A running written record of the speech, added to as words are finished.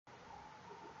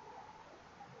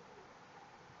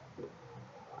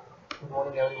Good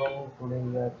morning everyone. Today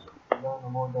we are learn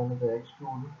about the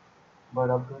Extrude, but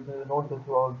up to the not the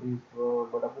throughout this,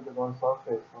 but up to the on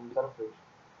surface, on surface.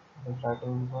 The start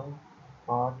with this one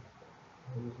part.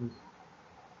 This is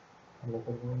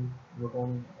another one. You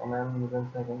can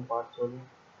second part sorry.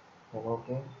 And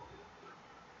okay.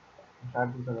 Start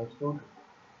this one Extrude.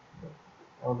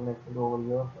 I would like to go over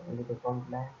here into the front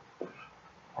line.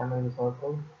 I'm in the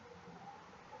circle.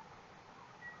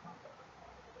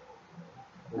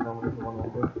 For example, this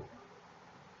 100.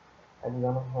 I will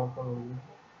run a circle only.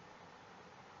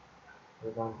 For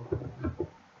example,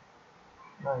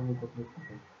 now I need to click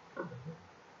it.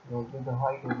 Now give the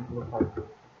height to the height.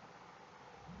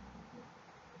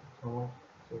 So much.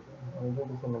 So I will do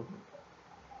this one.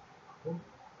 Okay.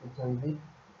 It's easy.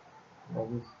 Like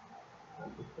this.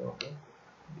 Okay.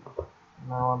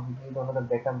 Now we need another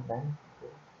backup plan.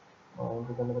 Okay.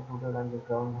 With another tutorial I'm just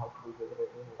learning how to do it.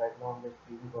 Right now I'm just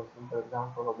giving a simple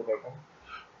example of the backup.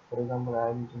 For example,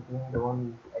 I'm just doing the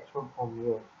one extrude from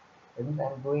here. That means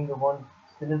I'm doing the one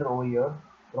cylinder over here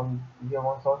from here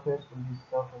one surface to this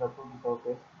surface up to the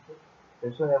surface. Okay.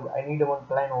 That's why I need a one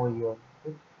plan over here.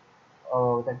 Okay.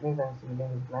 That means I'm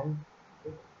selecting this line.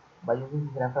 Okay. By using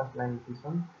this reference line, this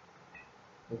one.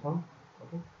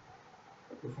 Okay.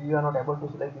 If you are not able to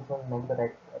select this one, make the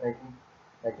right click,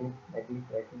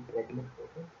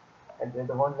 okay. At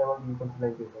the one level, you can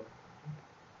select this one.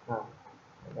 Now,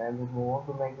 and if you want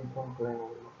to make this one plain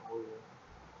over here,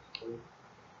 so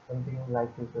something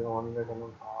like this, 100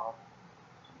 mm R.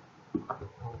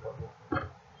 Okay.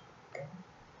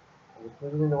 And if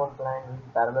using the one plan is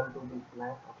parallel to this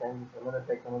plan, okay, and this another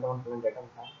take another one plan that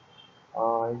plan.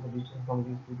 Is the distance from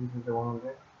this to this is the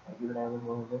 100. I give it as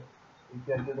 100. If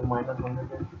you give the minus 100,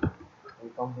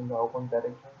 it comes in the open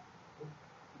direction.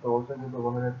 So also give the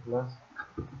 100 plus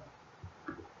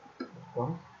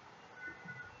comes.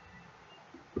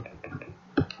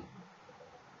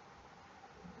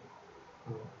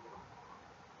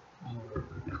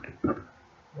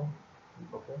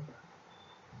 Okay,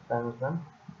 time is done.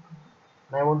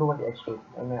 Now I want to make extrude.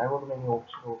 I want to make an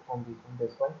extrude from this one.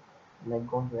 That's why I'm like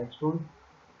going to extrude.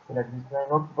 Select this line.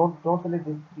 Don't select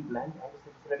these three lines. I'm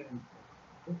just selecting this line.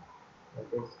 Okay. Like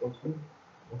this sketch.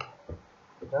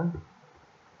 Done.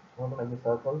 I want to make a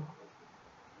circle.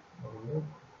 Okay.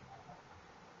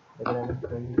 Like I am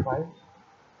 25.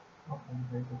 Okay.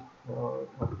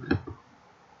 30.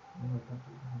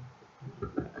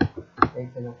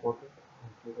 8 and 40.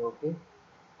 Okay.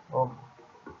 Okay.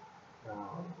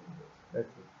 Now that's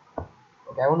it.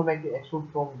 Okay, I want to make the extrude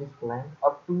from this line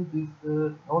up to this,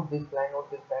 not this line, not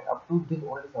this line, up to this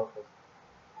only surface.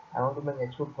 I want to make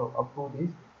extrude from up to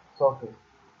this surface.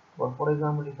 But for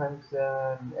example, if I'm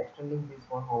extending this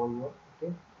one over here,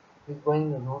 okay, it's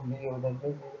going rudely, that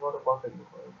means it's not a perfect.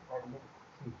 That means,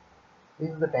 see, this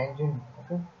is the tangent,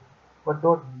 okay, but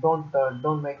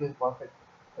don't make this perfect.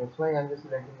 That's why I'm just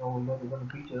selecting over here even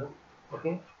features,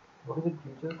 okay. What is it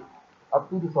features? Up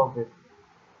to the surface,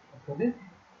 up to this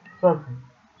surface.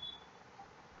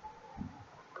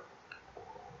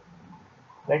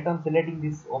 Right, I'm selecting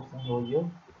this option over here.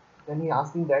 Then he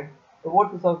asking that, so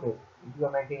what the surface? If you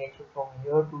are making extrude from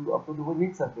here to up to the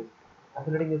which surface? I'm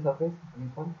selecting the surface,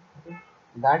 this one. Okay.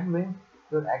 That means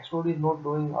your extrude is not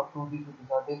going up to this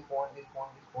point, this point, this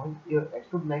point. Your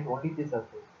extrude makes only this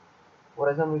surface.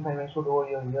 For example, if I extrude over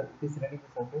here, it is selecting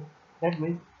the surface. That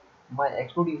means my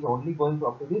extrude is only going to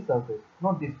up to this surface,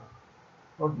 not this one,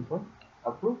 not this one,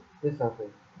 up to this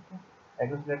surface. Okay.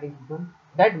 Extrude selecting this one.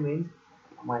 That means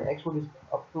my extrude is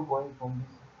up to going from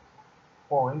this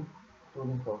point to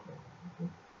this surface. Okay.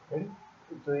 Ready?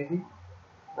 It's so easy.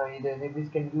 Now this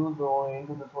can use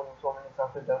into the so many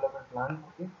surface development plans.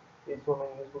 Okay. There's so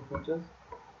many useful features.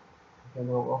 You can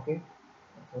go okay.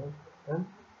 So done.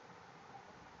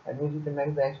 That means you can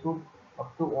make the extrude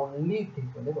up to only this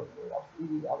one.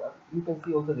 You can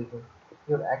see also this one.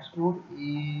 Your extrude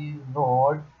is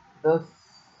not the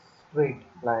straight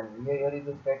line. Here is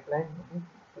the straight line. Okay.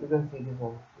 So you can see this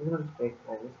one. This is not a straight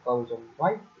line. It's curved.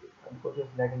 Why? Because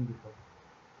it's letting this one.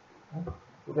 Okay.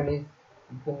 You can use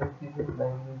this by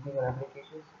using your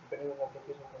applications. You can use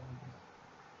applications and use this.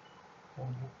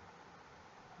 Thank you.